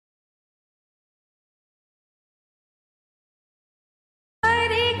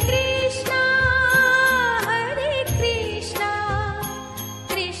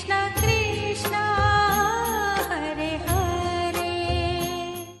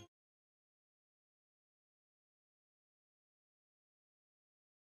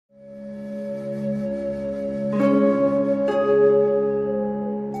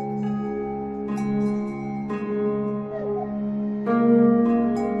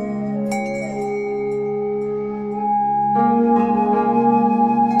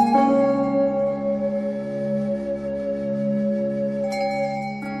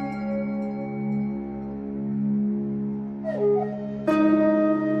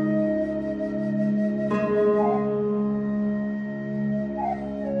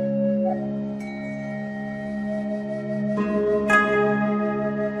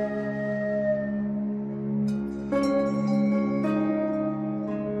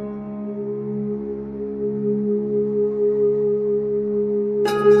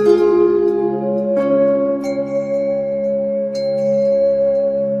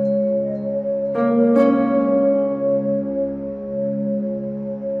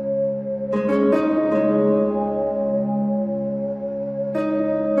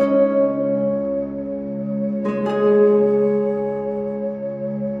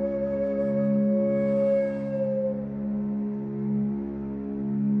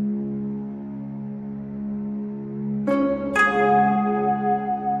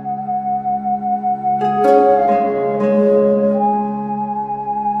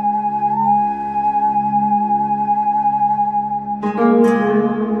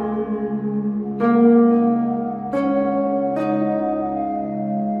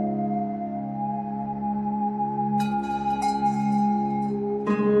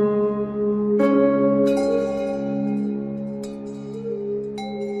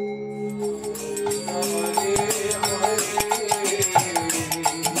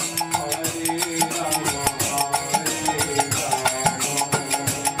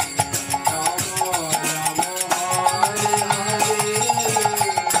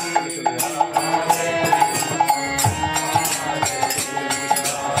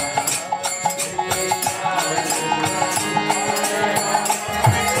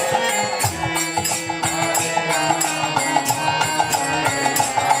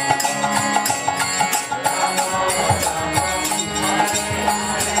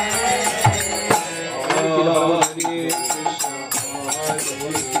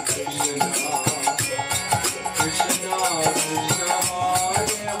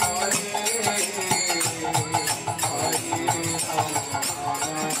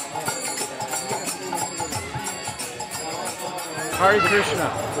Hare Krishna.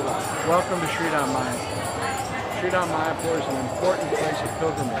 Welcome to Sri Mayapur. Sri Mayapur is an important place of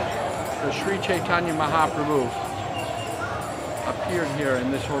pilgrimage. The Sri Chaitanya Mahaprabhu appeared here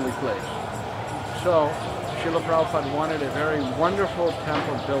in this holy place. So, Srila Prabhupada wanted a very wonderful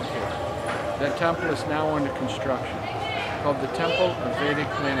temple built here. That temple is now under construction, called the Temple of Vedic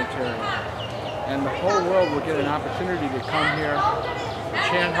Planetarium. And the whole world will get an opportunity to come here,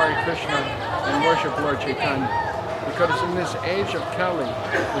 chant Hare Krishna, and worship Lord Chaitanya. Because in this age of Kali,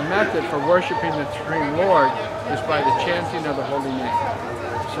 the method for worshiping the Supreme Lord is by the chanting of the holy name.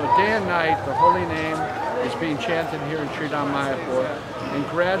 So day and night, the holy name is being chanted here in Sri Mayapur, and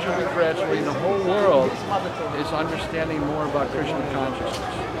gradually, the whole world is understanding more about Krishna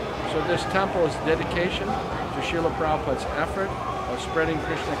consciousness. So this temple is dedication to Srila Prabhupada's effort of spreading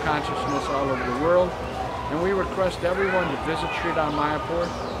Krishna consciousness all over the world. And we request everyone to visit Sri Mayapur,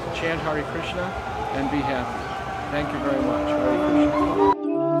 chant Hare Krishna, and be happy. Thank you very much. Hare Krishna.